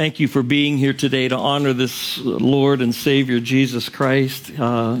Thank you for being here today to honor this Lord and Savior, Jesus Christ.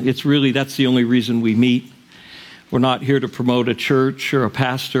 That's the only reason we meet. We're not here to promote a church or a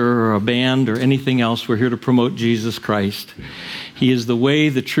pastor or a band or anything else. We're here to promote Jesus Christ. He is the way,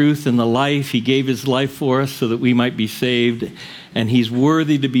 the truth, and the life. He gave his life for us so that we might be saved, and he's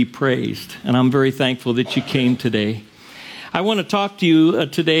worthy to be praised. And I'm very thankful that you came today. I want to talk to you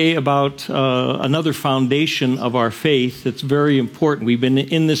today about another foundation of our faith that's very important. We've been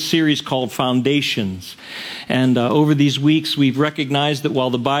in this series called Foundations. And over these weeks, we've recognized that while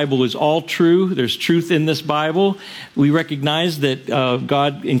the Bible is all true, there's truth in this Bible. We recognize that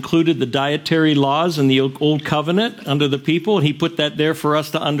God included the dietary laws in the Old Covenant under the people, and he put that there for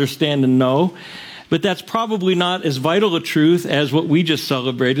us to understand and know. But that's probably not as vital a truth as what we just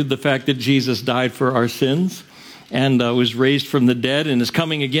celebrated, the fact that Jesus died for our sins and was raised from the dead and is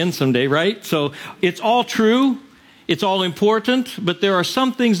coming again someday, right? So it's all true, it's all important, but there are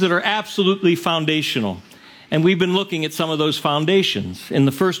some things that are absolutely foundational. And we've been looking at some of those foundations. In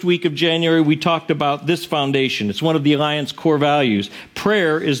the first week of January, we talked about this foundation. It's one of the Alliance core values.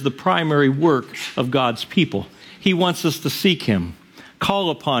 Prayer is the primary work of God's people. He wants us to seek him. Call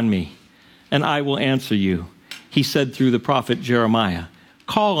upon me, and I will answer you. He said through the prophet Jeremiah,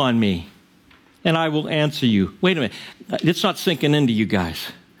 call on me, and I will answer you. Wait a minute. It's not sinking into you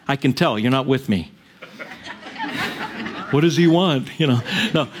guys. I can tell you're not with me. What does he want?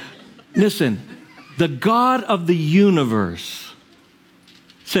 No. Listen, the God of the universe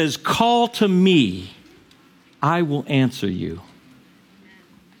says, call to me, I will answer you.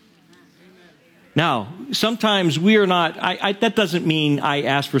 Now, sometimes we are not, that doesn't mean I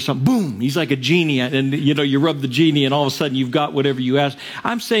ask for something, boom, he's like a genie, and you rub the genie and all of a sudden you've got whatever you ask.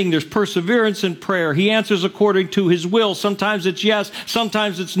 I'm saying there's perseverance in prayer. He answers according to his will. Sometimes it's yes,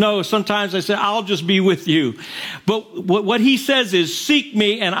 sometimes it's no. Sometimes I say, I'll just be with you. But what he says is, seek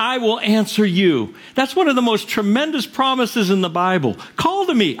me and I will answer you. That's one of the most tremendous promises in the Bible. Call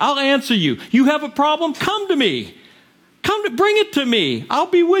to me, I'll answer you. You have a problem? Come to me. Bring it to me. I'll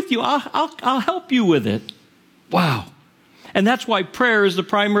be with you. I'll help you with it. Wow. And that's why prayer is the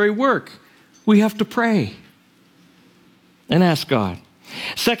primary work. We have to pray and ask God.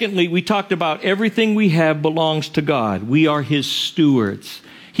 Secondly, we talked about everything we have belongs to God. We are his stewards.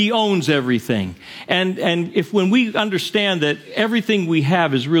 He owns everything. And when we understand that everything we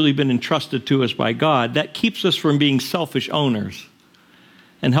have has really been entrusted to us by God, that keeps us from being selfish owners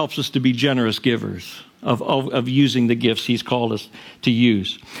and helps us to be generous givers of using the gifts he's called us to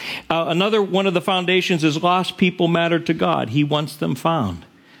use. Another one of the foundations is lost people matter to God. He wants them found.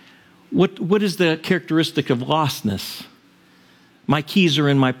 What is the characteristic of lostness? My keys are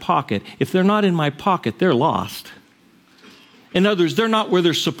in my pocket. If they're not in my pocket, they're lost. In other words, they're not where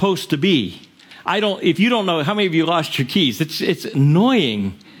they're supposed to be. If you don't know, how many of you lost your keys? It's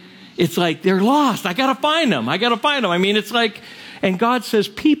annoying. It's like they're lost. I got to find them. I mean, it's like, and God says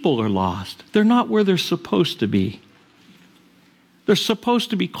people are lost. They're not where they're supposed to be. They're supposed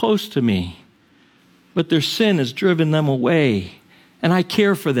to be close to me, but their sin has driven them away, and I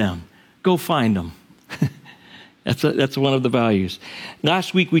care for them. Go find them. That's one of the values.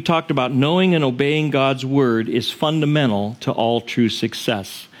 Last week we talked about knowing and obeying God's word is fundamental to all true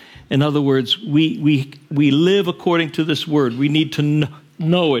success. In other words, we live according to this word. We need to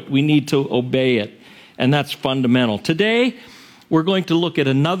know it. We need to obey it, and that's fundamental. Today, we're going to look at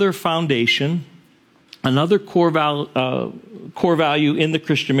another foundation, another core value in the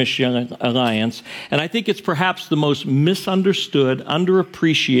Christian Mission Alliance, and I think it's perhaps the most misunderstood,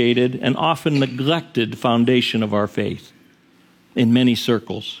 underappreciated, and often neglected foundation of our faith in many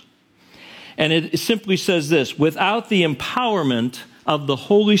circles. And it simply says this: without the empowerment of the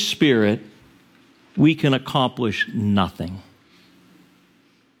Holy Spirit, we can accomplish nothing.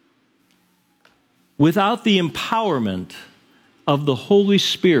 Without the empowerment of the Holy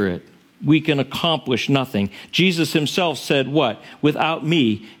Spirit, we can accomplish nothing. Jesus himself said what? Without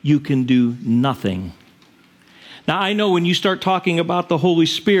me, you can do nothing. Now, I know when you start talking about the Holy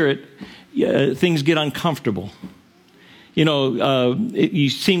Spirit, things get uncomfortable. You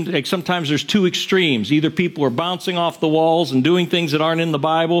seem like sometimes there's two extremes. Either people are bouncing off the walls and doing things that aren't in the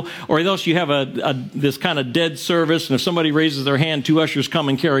Bible, or else you have this kind of dead service, and if somebody raises their hand, two ushers come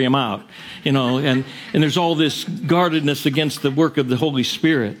and carry them out. And there's all this guardedness against the work of the Holy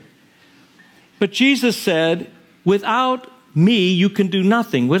Spirit. But Jesus said, without me, you can do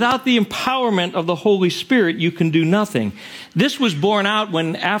nothing. Without the empowerment of the Holy Spirit, you can do nothing. This was borne out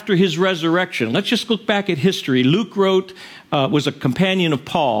after his resurrection. Let's just look back at history. Luke was a companion of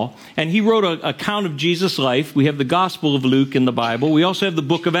Paul, and he wrote an account of Jesus' life. We have the Gospel of Luke in the Bible. We also have the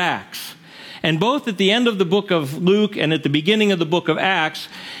book of Acts. And both at the end of the book of Luke and at the beginning of the book of Acts,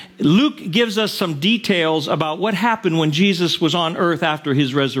 Luke gives us some details about what happened when Jesus was on earth after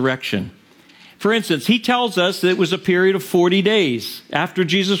his resurrection. For instance, he tells us that it was a period of 40 days. After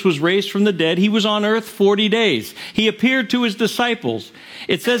Jesus was raised from the dead, he was on earth 40 days. He appeared to his disciples.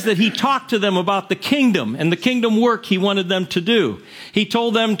 It says that he talked to them about the kingdom and the kingdom work he wanted them to do. He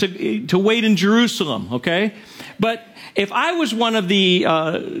told them to wait in Jerusalem, okay? But if I was one of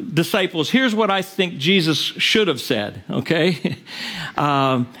the disciples, here's what I think Jesus should have said, okay?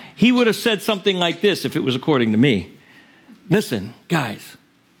 He would have said something like this if it was according to me. Listen, guys.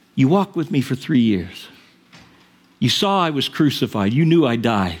 You walked with me for 3 years. You saw I was crucified. You knew I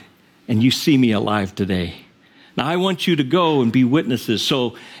died. And you see me alive today. Now I want you to go and be witnesses.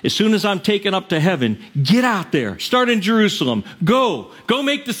 So as soon as I'm taken up to heaven, get out there. Start in Jerusalem. Go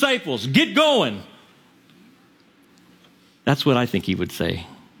make disciples. Get going. That's what I think he would say.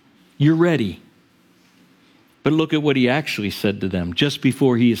 You're ready. But look at what he actually said to them just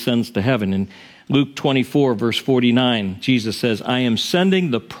before he ascends to heaven. In Luke 24, verse 49, Jesus says, I am sending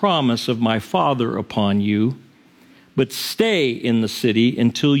the promise of my Father upon you, but stay in the city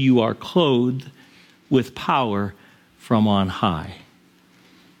until you are clothed with power from on high.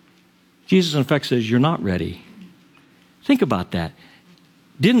 Jesus, in fact, says, you're not ready. Think about that.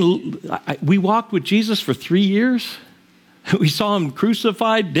 We walked with Jesus for 3 years? We saw him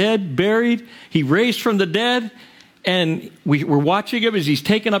crucified, dead, buried. He raised from the dead. And we're watching him as he's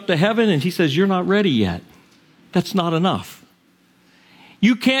taken up to heaven. And he says, you're not ready yet. That's not enough.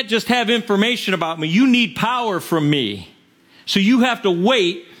 You can't just have information about me. You need power from me. So you have to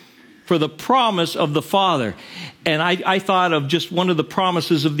wait for the promise of the Father. And I thought of just one of the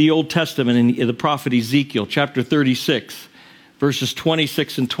promises of the Old Testament in the prophet Ezekiel, chapter 36. Verses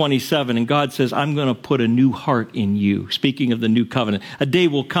 26 and 27, and God says, I'm going to put a new heart in you. Speaking of the new covenant, a day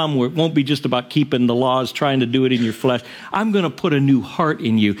will come where it won't be just about keeping the laws, trying to do it in your flesh. I'm going to put a new heart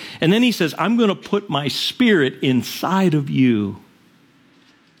in you. And then he says, I'm going to put my spirit inside of you.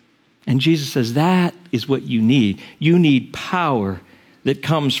 And Jesus says, that is what you need. You need power that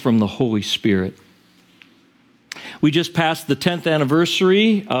comes from the Holy Spirit. We just passed the 10th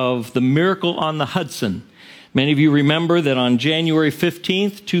anniversary of the miracle on the Hudson. Many of you remember that on January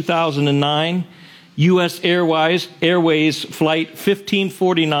 15th, 2009, U.S. Airways Flight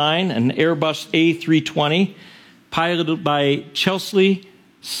 1549, an Airbus A320, piloted by Chesley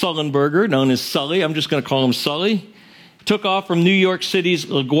Sullenberger, known as Sully, I'm just going to call him Sully, took off from New York City's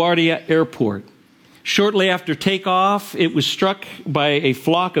LaGuardia Airport. Shortly after takeoff, it was struck by a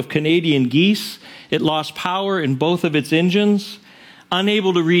flock of Canadian geese. It lost power in both of its engines.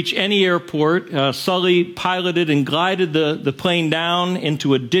 Unable to reach any airport, Sully piloted and glided the plane down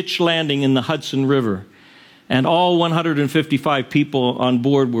into a ditch landing in the Hudson River. And all 155 people on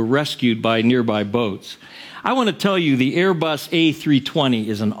board were rescued by nearby boats. I want to tell you, the Airbus A320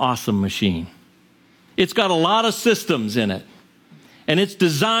 is an awesome machine. It's got a lot of systems in it, and it's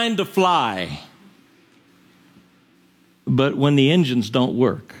designed to fly. But when the engines don't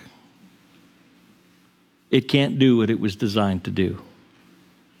work, it can't do what it was designed to do.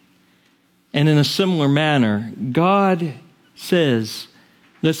 And in a similar manner, God says,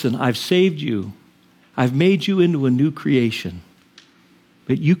 listen, I've saved you. I've made you into a new creation.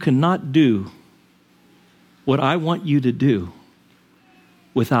 But you cannot do what I want you to do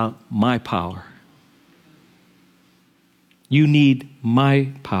without my power. You need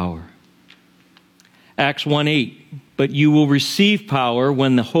my power. Acts 1:8, but you will receive power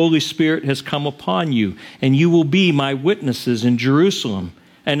when the Holy Spirit has come upon you, and you will be my witnesses in Jerusalem,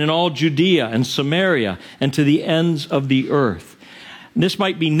 and in all Judea and Samaria, and to the ends of the earth. And this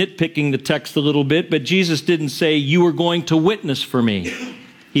might be nitpicking the text a little bit, but Jesus didn't say, you are going to witness for me.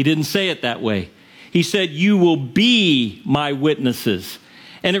 He didn't say it that way. He said, you will be my witnesses.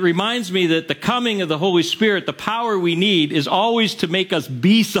 And it reminds me that the coming of the Holy Spirit, the power we need, is always to make us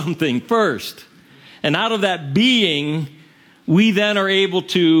be something first. And out of that being, we then are able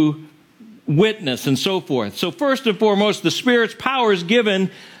to witness and so forth. So first and foremost, the Spirit's power is given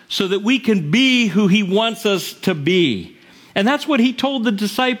so that we can be who he wants us to be. And that's what he told the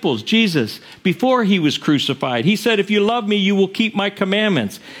disciples, Jesus, before he was crucified. He said, if you love me, you will keep my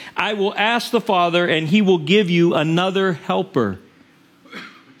commandments. I will ask the Father, and he will give you another helper.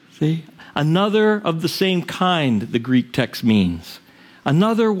 See? Another of the same kind, the Greek text means.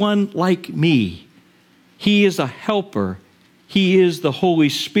 Another one like me. He is a helper. He is the Holy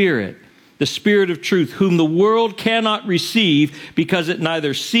Spirit, the Spirit of truth, whom the world cannot receive because it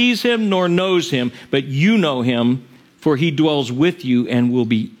neither sees him nor knows him, but you know him, for he dwells with you and will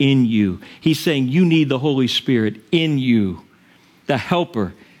be in you. He's saying you need the Holy Spirit in you, the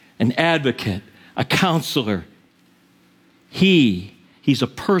helper. an advocate, a counselor. He's a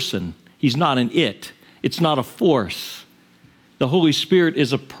person. He's not an it. It's not a force. The Holy Spirit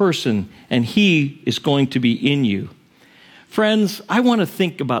is a person, and he is going to be in you. Friends, I want to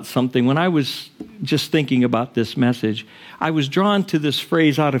think about something. When I was just thinking about this message, I was drawn to this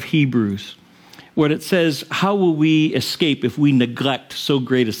phrase out of Hebrews, where it says, how will we escape if we neglect so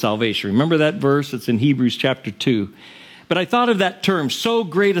great a salvation? Remember that verse? It's in Hebrews chapter 2. But I thought of that term, so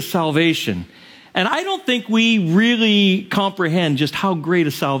great a salvation. And I don't think we really comprehend just how great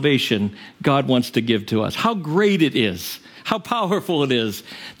a salvation God wants to give to us, how great it is, how powerful it is,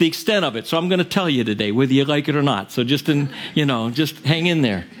 the extent of it. So I'm going to tell you today, whether you like it or not. So just hang in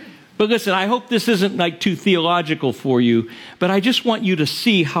there. But listen, I hope this isn't like too theological for you, but I just want you to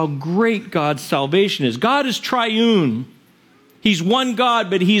see how great God's salvation is. God is triune. He's one God,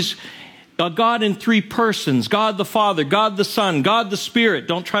 but he's a God in three persons. God the Father, God the Son, God the Spirit.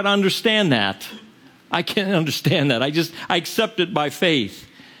 Don't try to understand that. I can't understand that. I accept it by faith.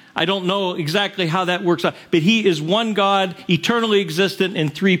 I don't know exactly how that works out, but he is one God, eternally existent in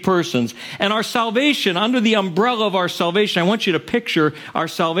three persons. And our salvation, under the umbrella of our salvation, I want you to picture our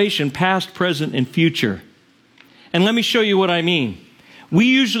salvation past, present, and future. And let me show you what I mean. We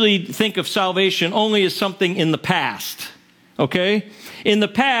usually think of salvation only as something in the past, okay? In the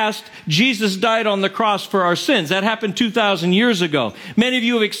past, Jesus died on the cross for our sins. That happened 2,000 years ago. Many of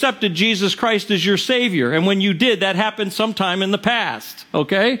you have accepted Jesus Christ as your Savior. And when you did, that happened sometime in the past.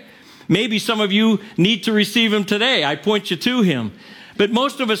 Okay? Maybe some of you need to receive him today. I point you to him. But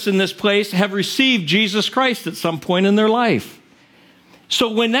most of us in this place have received Jesus Christ at some point in their life.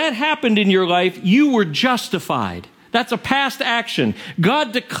 So when that happened in your life, you were justified. That's a past action.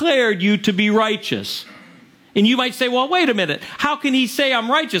 God declared you to be righteous. And you might say, well, wait a minute. How can he say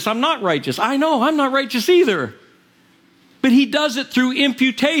I'm righteous? I'm not righteous. I know I'm not righteous either. But he does it through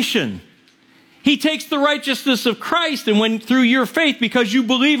imputation. He takes the righteousness of Christ, and when through your faith, because you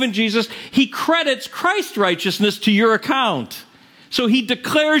believe in Jesus, he credits Christ's righteousness to your account. So he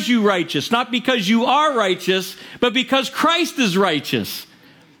declares you righteous, not because you are righteous, but because Christ is righteous.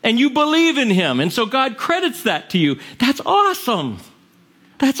 And you believe in him. And so God credits that to you. That's awesome.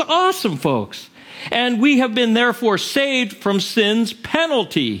 That's awesome, folks. And we have been therefore saved from sin's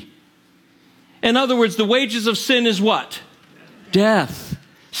penalty. In other words, the wages of sin is what? Death.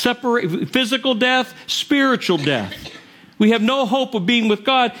 Physical death, spiritual death. We have no hope of being with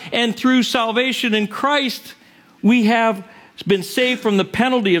God. And through salvation in Christ, we have been saved from the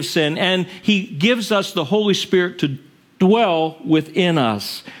penalty of sin. And he gives us the Holy Spirit to dwell within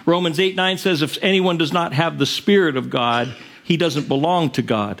us. Romans 8:9 says, if anyone does not have the Spirit of God, he doesn't belong to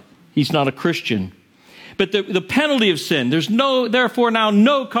God. He's not a Christian. But the penalty of sin, there's therefore now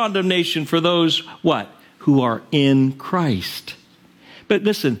no condemnation for those, what? Who are in Christ. But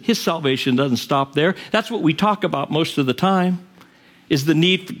listen, his salvation doesn't stop there. That's what we talk about most of the time, is the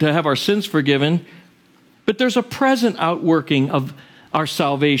need to have our sins forgiven. But there's a present outworking of our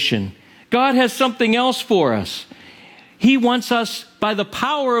salvation. God has something else for us. He wants us, by the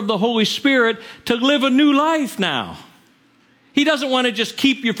power of the Holy Spirit, to live a new life now. He doesn't want to just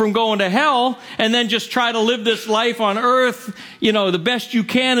keep you from going to hell and then just try to live this life on earth, the best you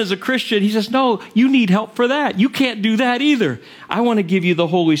can as a Christian. He says, no, you need help for that. You can't do that either. I want to give you the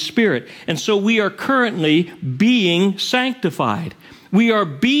Holy Spirit. And so we are currently being sanctified. We are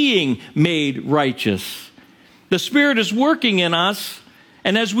being made righteous. The Spirit is working in us.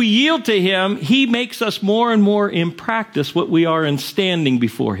 And as we yield to him, he makes us more and more in practice what we are in standing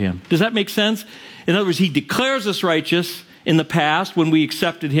before him. Does that make sense? In other words, he declares us righteous in the past when we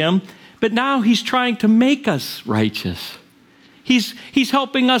accepted him, but now he's trying to make us righteous. He's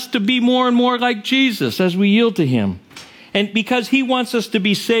helping us to be more and more like Jesus as we yield to him. And because he wants us to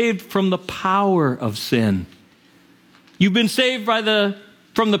be saved from the power of sin. You've been saved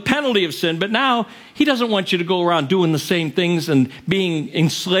from the penalty of sin, but now he doesn't want you to go around doing the same things and being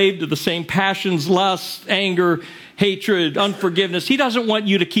enslaved to the same passions, lust, anger, hatred, unforgiveness. He doesn't want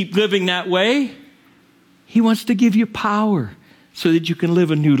you to keep living that way. He wants to give you power so that you can live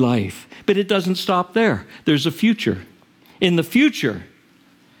a new life. But it doesn't stop there. There's a future. In the future,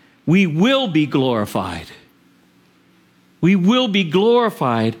 we will be glorified. We will be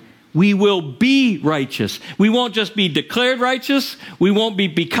glorified. We will be righteous. We won't just be declared righteous. We won't be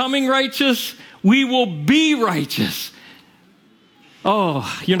becoming righteous. We will be righteous.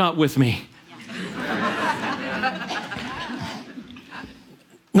 Oh, you're not with me.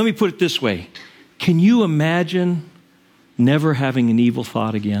 Let me put it this way. Can you imagine never having an evil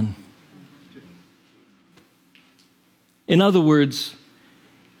thought again? In other words,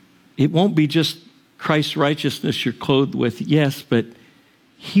 it won't be just Christ's righteousness you're clothed with, yes, but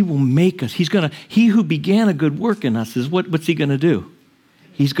He will make us. He who began a good work in us is what's he going to do?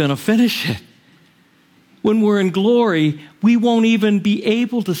 He's going to finish it. When we're in glory, we won't even be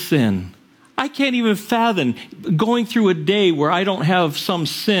able to sin. I can't even fathom going through a day where I don't have some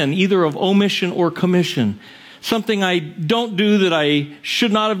sin, either of omission or commission. Something I don't do that I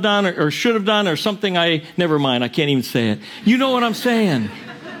should not have done or should have done, or something never mind, I can't even say it. You know what I'm saying?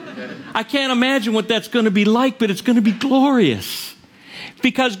 I can't imagine what that's going to be like, but it's going to be glorious.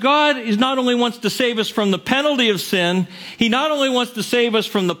 Because God not only wants to save us from the penalty of sin, He not only wants to save us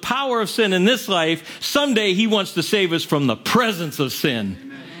from the power of sin in this life, someday He wants to save us from the presence of sin.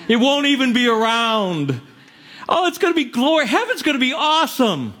 Amen. It won't even be around. Oh, it's going to be glory. Heaven's going to be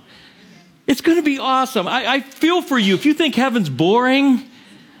awesome. It's going to be awesome. I feel for you. If you think heaven's boring,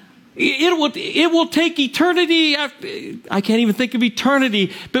 it will take eternity. I can't even think of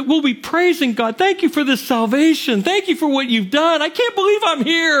eternity, but we'll be praising God. Thank you for this salvation. Thank you for what you've done. I can't believe I'm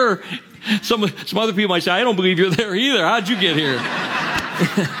here. Some other people might say, I don't believe you're there either. How'd you get here?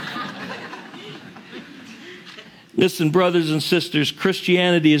 Listen, brothers and sisters,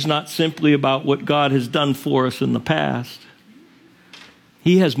 Christianity is not simply about what God has done for us in the past.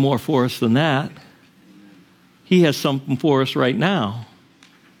 He has more for us than that. He has something for us right now.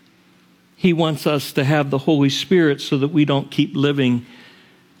 He wants us to have the Holy Spirit so that we don't keep living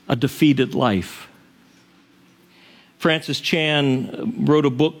a defeated life. Francis Chan wrote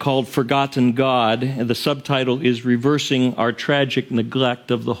a book called Forgotten God, and the subtitle is Reversing Our Tragic Neglect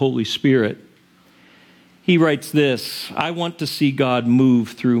of the Holy Spirit. He writes this: I want to see God move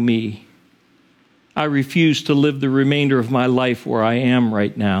through me. I refuse to live the remainder of my life where I am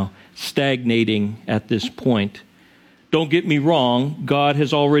right now, stagnating at this point. Don't get me wrong, God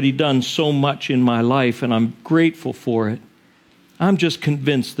has already done so much in my life, and I'm grateful for it. I'm just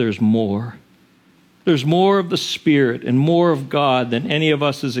convinced there's more. There's more of the Spirit and more of God than any of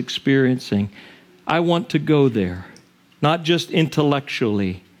us is experiencing. I want to go there, not just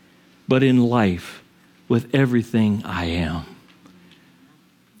intellectually, but in life with everything I am.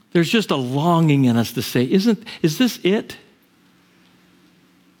 There's just a longing in us to say, is this it?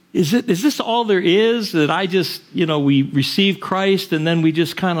 Is this all there is, that I just, we receive Christ and then we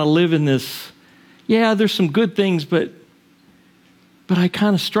just kind of live in this, yeah, there's some good things, but I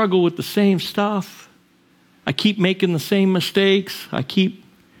kind of struggle with the same stuff. I keep making the same mistakes. I keep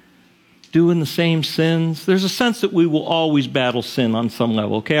doing the same sins. There's a sense that we will always battle sin on some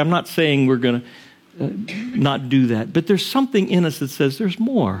level, okay? I'm not saying we're going to not do that, but there's something in us that says there's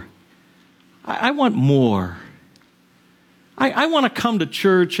more. I want more. I want to come to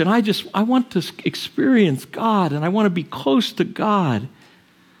church and I want to experience God and I want to be close to God.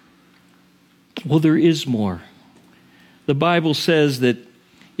 Well, there is more. The Bible says that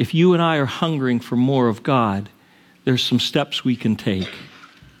if you and I are hungering for more of God, there's some steps we can take.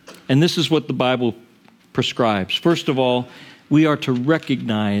 And this is what the Bible prescribes. First of all, we are to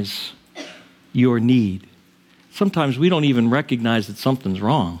recognize your need. Sometimes we don't even recognize that something's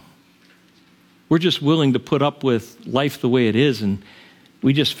wrong. We're just willing to put up with life the way it is, and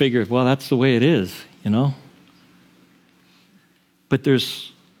we just figure, well, that's the way it is, But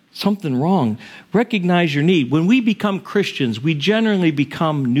there's something wrong. Recognize your need. When we become Christians, we generally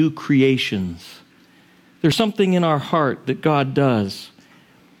become new creations. There's something in our heart that God does.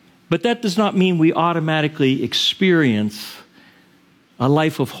 But that does not mean we automatically experience a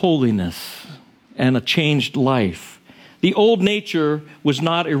life of holiness and a changed life. The old nature was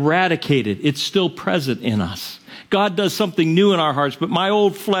not eradicated. It's still present in us. God does something new in our hearts, but my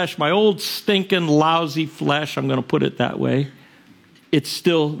old flesh, my old stinking, lousy flesh, I'm going to put it that way, it's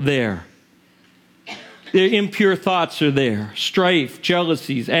still there. The impure thoughts are there. Strife,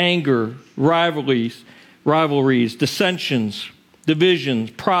 jealousies, anger, rivalries, dissensions,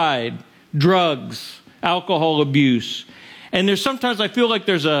 divisions, pride, drugs, alcohol abuse. And there's sometimes I feel like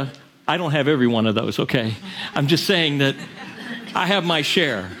I don't have every one of those, okay? I'm just saying that I have my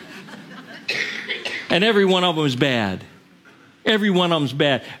share. And every one of them is bad. Every one of them is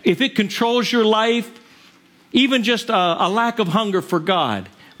bad. If it controls your life, even just a lack of hunger for God.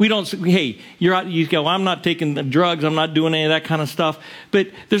 We don't say, hey, you're out, you go, I'm not taking the drugs, I'm not doing any of that kind of stuff. But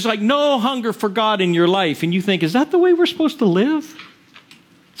there's like no hunger for God in your life. And you think, is that the way we're supposed to live?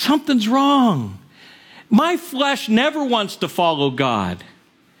 Something's wrong. My flesh never wants to follow God.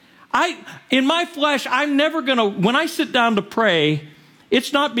 In my flesh, I'm never going to, when I sit down to pray,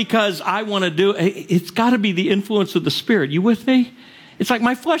 it's not because I want to do it. It's got to be the influence of the Spirit. You with me? It's like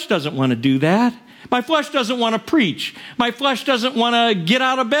my flesh doesn't want to do that. My flesh doesn't want to preach. My flesh doesn't want to get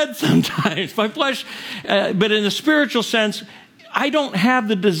out of bed sometimes. My flesh, but in a spiritual sense, I don't have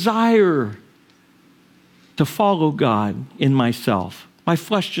the desire to follow God in myself. My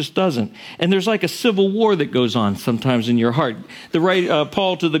flesh just doesn't. And there's like a civil war that goes on sometimes in your heart.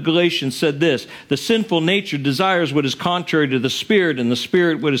 Paul to the Galatians said this, the sinful nature desires what is contrary to the Spirit, and the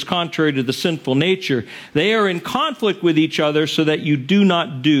Spirit what is contrary to the sinful nature. They are in conflict with each other so that you do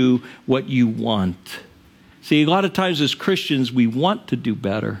not do what you want. See, a lot of times as Christians, we want to do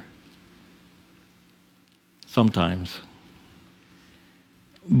better. Sometimes.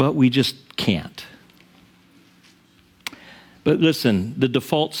 But we just can't. But listen, the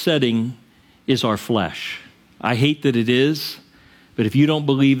default setting is our flesh. I hate that it is, but if you don't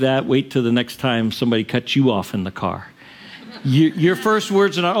believe that, wait till the next time somebody cuts you off in the car. Your first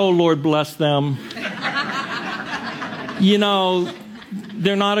words are not, oh, Lord, bless them. You know,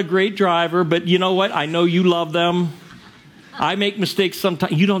 they're not a great driver, but you know what? I know you love them. I make mistakes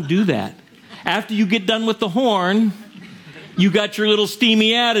sometimes. You don't do that. After you get done with the horn, you got your little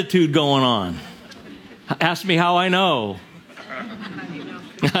steamy attitude going on. Ask me how I know.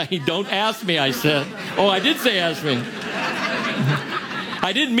 Don't ask me, I said. Oh, I did say ask me.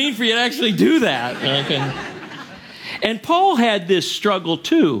 I didn't mean for you to actually do that. Okay. And Paul had this struggle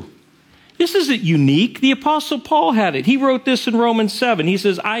too. This isn't unique. The Apostle Paul had it. He wrote this in Romans 7. He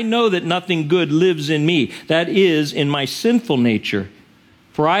says, I know that nothing good lives in me, that is, in my sinful nature.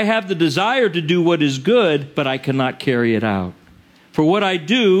 For I have the desire to do what is good, but I cannot carry it out. For what I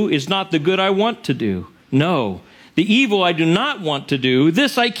do is not the good I want to do. No. The evil I do not want to do,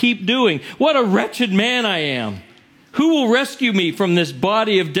 this I keep doing. What a wretched man I am. Who will rescue me from this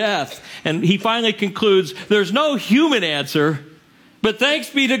body of death? And he finally concludes, there's no human answer, but thanks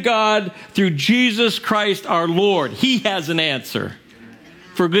be to God through Jesus Christ our Lord. He has an answer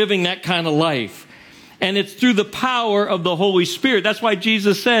for living that kind of life. And it's through the power of the Holy Spirit. That's why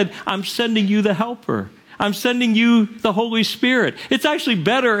Jesus said, I'm sending you the helper. I'm sending you the Holy Spirit. It's actually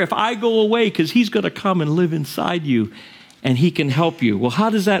better if I go away because he's going to come and live inside you and he can help you. Well, how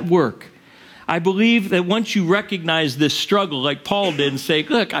does that work? I believe that once you recognize this struggle like Paul did and say,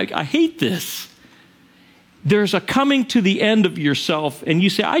 look, I hate this. There's a coming to the end of yourself and you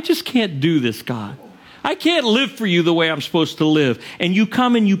say, I just can't do this, God. I can't live for you the way I'm supposed to live. And you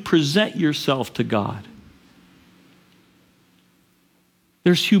come and you present yourself to God.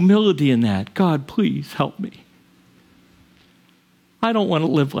 There's humility in that. God, please help me. I don't want to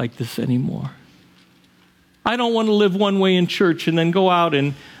live like this anymore. I don't want to live one way in church and then go out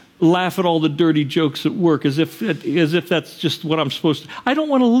and laugh at all the dirty jokes at work as if that's just what I'm supposed to. I don't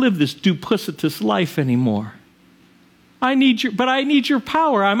want to live this duplicitous life anymore. I need your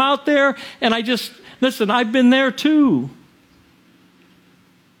power. I'm out there and listen, I've been there too.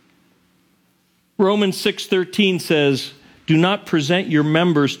 Romans 6:13 says, do not present your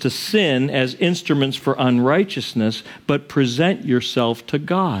members to sin as instruments for unrighteousness, but present yourself to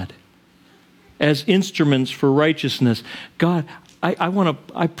God as instruments for righteousness. God,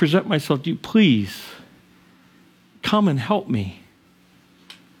 I present myself to you. Please come and help me.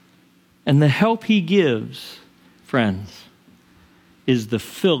 And the help he gives, friends, is the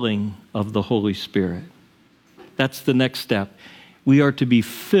filling of the Holy Spirit. That's the next step. We are to be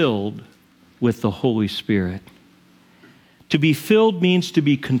filled with the Holy Spirit. To be filled means to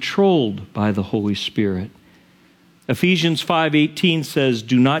be controlled by the Holy Spirit. Ephesians 5:18 says,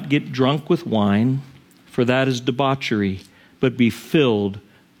 do not get drunk with wine, for that is debauchery, but be filled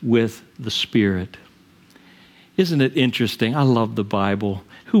with the Spirit. Isn't it interesting? I love the Bible.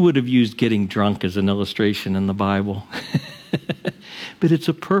 Who would have used getting drunk as an illustration in the Bible? But it's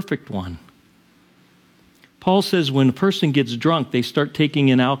a perfect one. Paul says when a person gets drunk, they start taking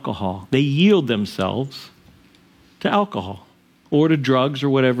in alcohol. They yield themselves to alcohol or to drugs or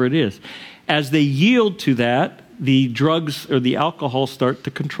whatever it is. As they yield to that, the drugs or the alcohol start to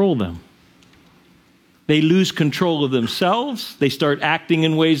control them. They lose control of themselves. They start acting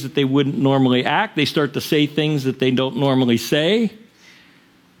in ways that they wouldn't normally act. They start to say things that they don't normally say.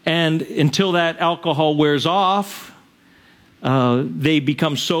 And until that alcohol wears off, they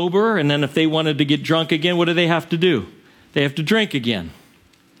become sober. And then if they wanted to get drunk again, what do? They have to drink again.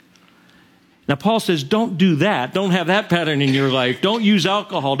 Now, Paul says, don't do that. Don't have that pattern in your life. Don't use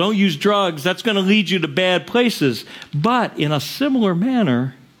alcohol. Don't use drugs. That's going to lead you to bad places. But in a similar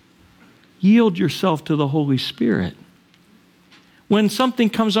manner, yield yourself to the Holy Spirit. When something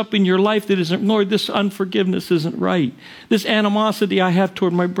comes up in your life that isn't, Lord, this unforgiveness isn't right. This animosity I have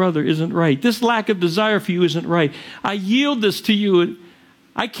toward my brother isn't right. This lack of desire for you isn't right. I yield this to you.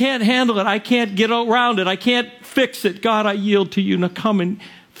 I can't handle it. I can't get around it. I can't fix it. God, I yield to you. Now come and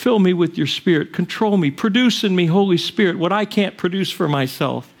fill me with your Spirit. Control me. Produce in me, Holy Spirit, what I can't produce for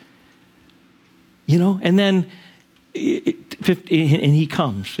myself. And then and he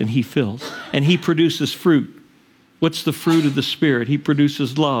comes and he fills and he produces fruit What's the fruit of the Spirit? He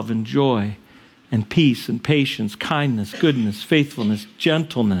produces love and joy and peace and patience, kindness, goodness, faithfulness,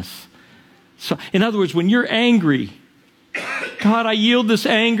 gentleness. So, in other words, when you're angry, God, I yield this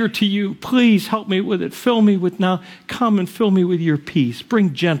anger to you. Please help me with it. Fill me with now. Come and fill me with your peace.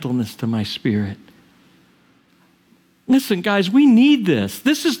 Bring gentleness to my spirit. Listen, guys, we need this.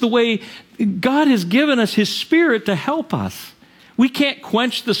 This is the way God has given us his Spirit to help us. We can't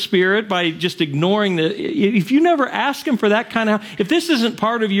quench the Spirit by just ignoring if you never ask him for that kind of, if this isn't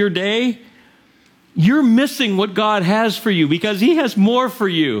part of your day, you're missing what God has for you, because he has more for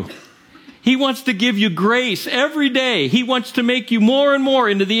you. He wants to give you grace every day. He wants to make you more and more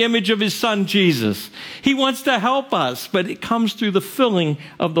into the image of his Son, Jesus. He wants to help us, but it comes through the filling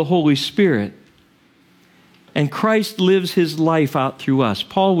of the Holy Spirit. And Christ lives his life out through us.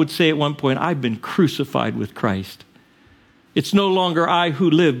 Paul would say at one point, I've been crucified with Christ. It's no longer I who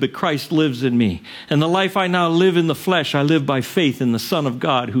live, but Christ lives in me. And the life I now live in the flesh, I live by faith in the Son of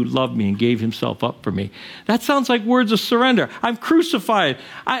God who loved me and gave himself up for me. That sounds like words of surrender. I'm crucified.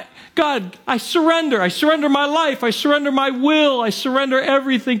 God, I surrender. I surrender my life. I surrender my will. I surrender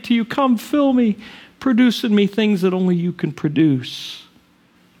everything to you. Come, fill me. Produce in me things that only you can produce.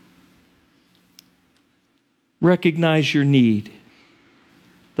 Recognize your need.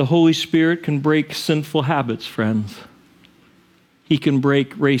 The Holy Spirit can break sinful habits, friends. He can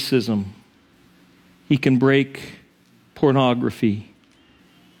break racism. He can break pornography.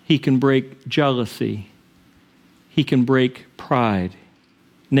 He can break jealousy. He can break pride,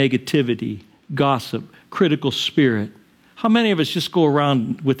 negativity, gossip, critical spirit. How many of us just go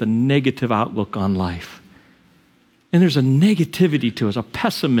around with a negative outlook on life? And there's a negativity to us, a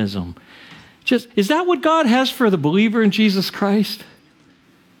pessimism. Is that what God has for the believer in Jesus Christ?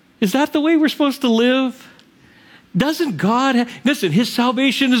 Is that the way we're supposed to live? Doesn't God listen, his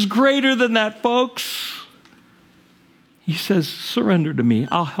salvation is greater than that, folks. He says, surrender to me.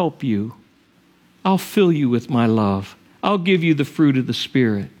 I'll help you. I'll fill you with my love. I'll give you the fruit of the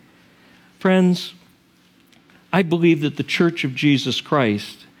Spirit. Friends, I believe that the Church of Jesus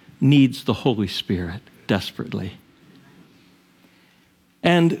Christ needs the Holy Spirit desperately.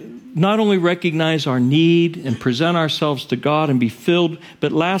 And not only recognize our need and present ourselves to God and be filled,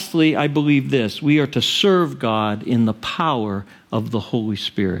 but lastly, I believe this: we are to serve God in the power of the Holy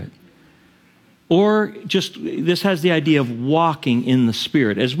Spirit. Or just, this has the idea of walking in the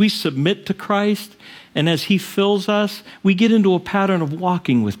Spirit. As we submit to Christ and as he fills us, we get into a pattern of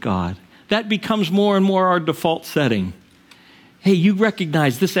walking with God. That becomes more and more our default setting. Hey, you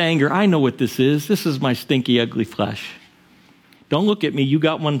recognize this anger. I know what this is. This is my stinky, ugly flesh. Don't look at me. You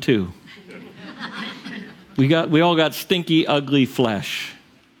got one too. We all got stinky, ugly flesh.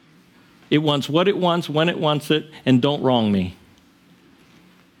 It wants what it wants, when it wants it, and don't wrong me.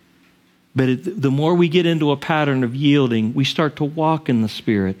 But the more we get into a pattern of yielding, we start to walk in the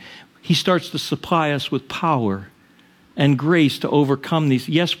Spirit. He starts to supply us with power and grace to overcome these.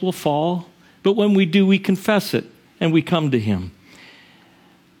 Yes, we'll fall, but when we do, we confess it and we come to him.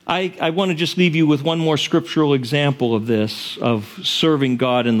 I want to just leave you with one more scriptural example of this, of serving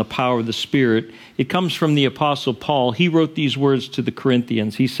God in the power of the Spirit. It comes from the Apostle Paul. He wrote these words to the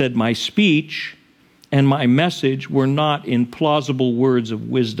Corinthians. He said, my speech and my message were not in plausible words of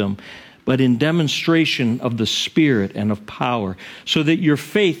wisdom, but in demonstration of the Spirit and of power, so that your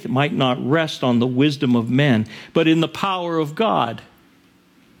faith might not rest on the wisdom of men, but in the power of God.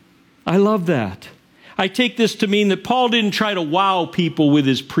 I love that. I take this to mean that Paul didn't try to wow people with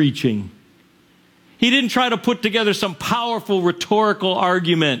his preaching. He didn't try to put together some powerful rhetorical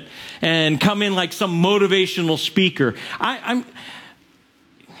argument and come in like some motivational speaker.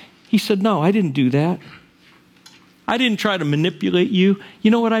 He said, no, I didn't do that. I didn't try to manipulate you.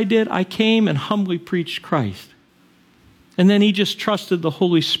 You know what I did? I came and humbly preached Christ. And then he just trusted the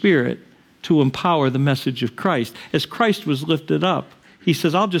Holy Spirit to empower the message of Christ. As Christ was lifted up, he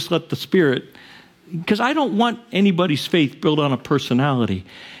says, I'll just let the Spirit, because I don't want anybody's faith built on a personality.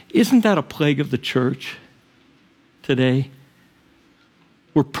 Isn't that a plague of the church today?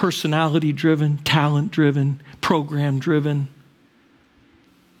 We're personality-driven, talent-driven, program-driven.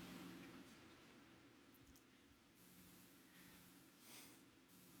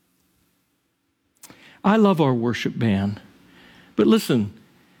 I love our worship band. But listen,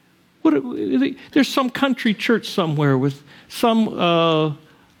 there's some country church somewhere with some,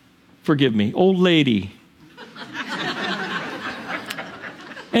 forgive me, old lady.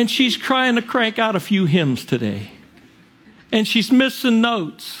 And she's trying to crank out a few hymns today. And she's missing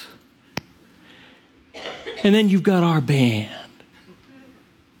notes. And then you've got our band.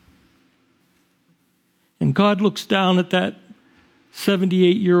 And God looks down at that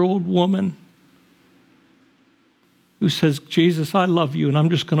 78-year-old woman. who says, Jesus, I love you, and I'm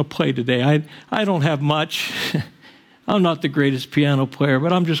just going to play today. I don't have much. I'm not the greatest piano player,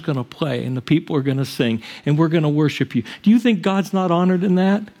 but I'm just going to play, and the people are going to sing, and we're going to worship you. Do you think God's not honored in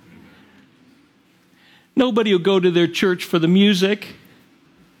that? Nobody will go to their church for the music.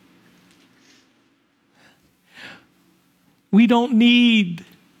 We don't need...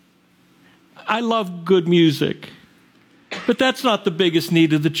 I love good music, but that's not the biggest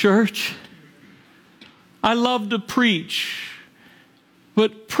need of the church. I love to preach,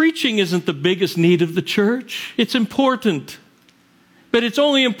 but preaching isn't the biggest need of the church. It's important, but it's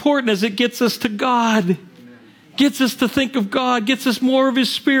only important as it gets us to God, gets us to think of God, gets us more of His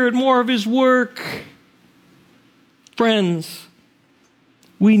Spirit, more of His work. Friends,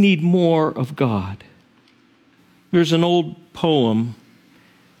 we need more of God. There's an old poem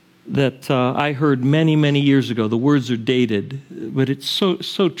that I heard many, many years ago. The words are dated, but it's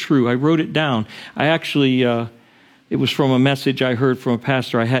so true. I wrote it down. I actually, it was from a message I heard from a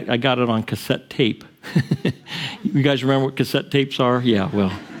pastor. I got it on cassette tape. You guys remember what cassette tapes are? Yeah,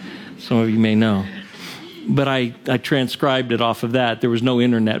 well, some of you may know. But I transcribed it off of that. There was no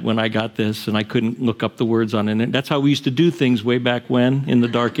internet when I got this, and I couldn't look up the words on it. That's how we used to do things way back when, in the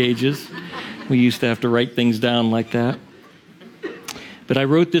dark ages. We used to have to write things down like that. But I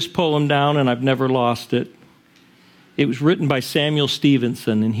wrote this poem down, and I've never lost it. It was written by Samuel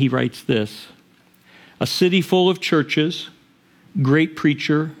Stevenson, and he writes this: a city full of churches, great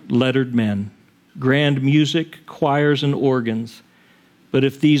preacher, lettered men, grand music, choirs, and organs. But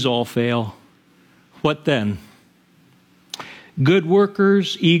if these all fail, what then? Good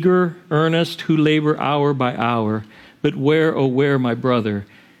workers, eager, earnest, who labor hour by hour. But where, oh where, my brother,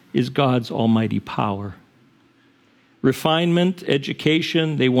 is God's almighty power? Refinement,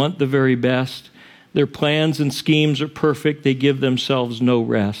 education, they want the very best. Their plans and schemes are perfect. They give themselves no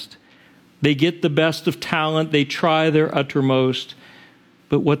rest. They get the best of talent. They try their uttermost.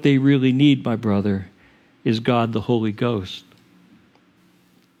 But what they really need, my brother, is God the Holy Ghost.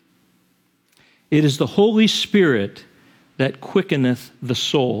 It is the Holy Spirit that quickeneth the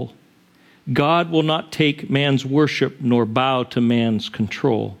soul. God will not take man's worship nor bow to man's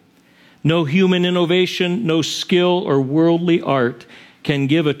control. No human innovation, no skill or worldly art can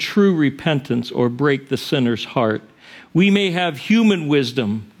give a true repentance or break the sinner's heart. We may have human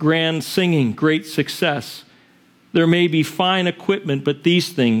wisdom, grand singing, great success. There may be fine equipment, but these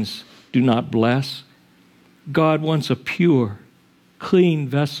things do not bless. God wants a pure, clean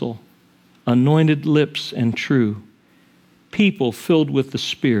vessel, anointed lips and true, people filled with the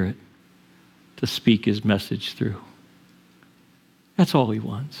Spirit to speak His message through. That's all He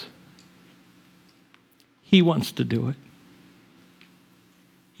wants. He wants to do it.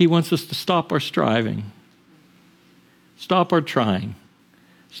 He wants us to stop our striving, stop our trying,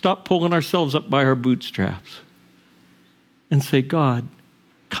 stop pulling ourselves up by our bootstraps, and say, God,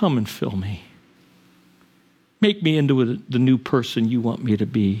 come and fill me. Make me into the new person you want me to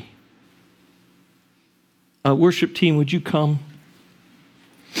be. Worship team, would you come?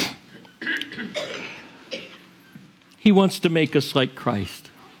 He wants to make us like Christ.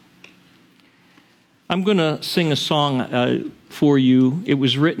 I'm going to sing a song for you. It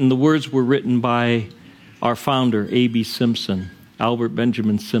was written, the words were written by our founder, A.B. Simpson, Albert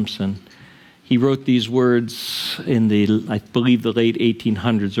Benjamin Simpson. He wrote these words in I believe, the late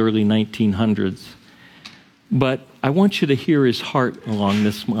 1800s, early 1900s. But I want you to hear his heart along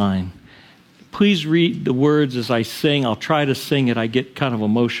this line. Please read the words as I sing. I'll try to sing it. I get kind of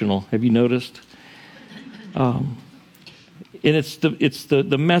emotional. Have you noticed? And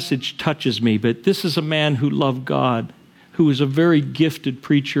the message touches me. But this is a man who loved God, who was a very gifted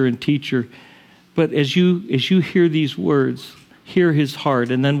preacher and teacher. But as you hear these words, hear his heart,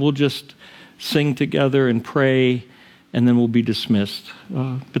 and then we'll just sing together and pray, and then we'll be dismissed.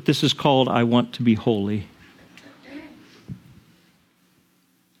 But this is called I Want to Be Holy.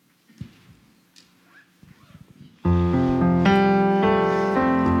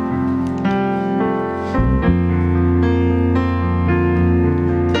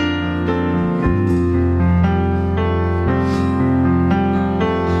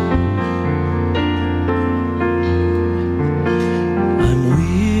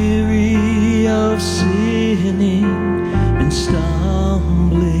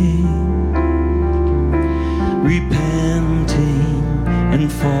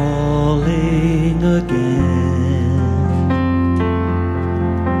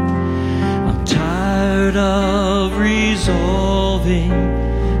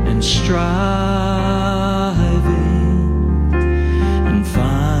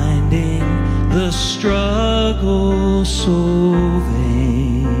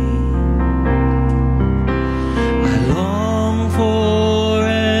 I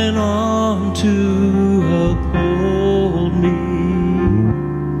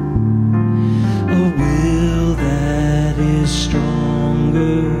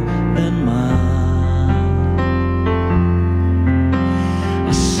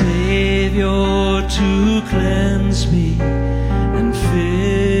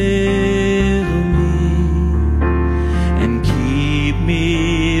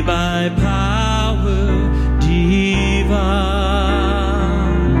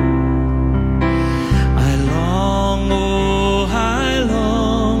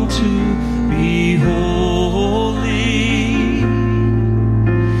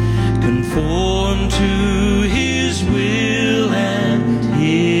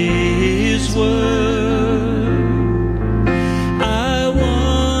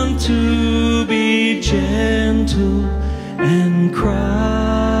gentle and Christ-like.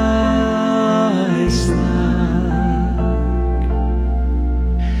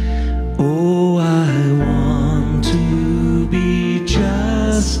 Oh, I want to be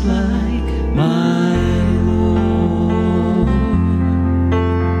just like my Lord.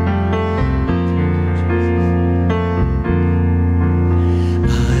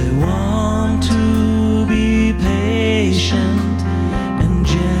 I want to be patient and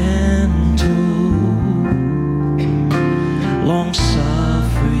gentle,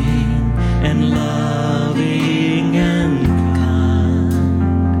 long-suffering and loving and kind,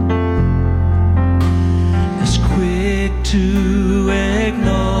 as quick to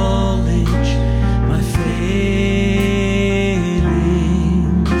acknowledge my failings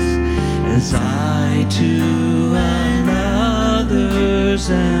as I to others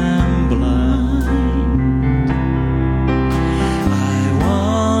am blind. I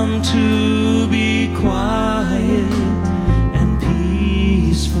want to be quiet and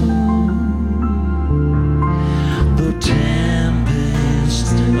peaceful, though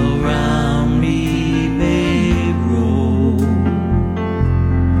tempests around me may roll.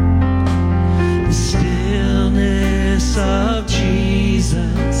 The stillness of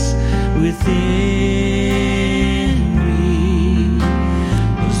Jesus within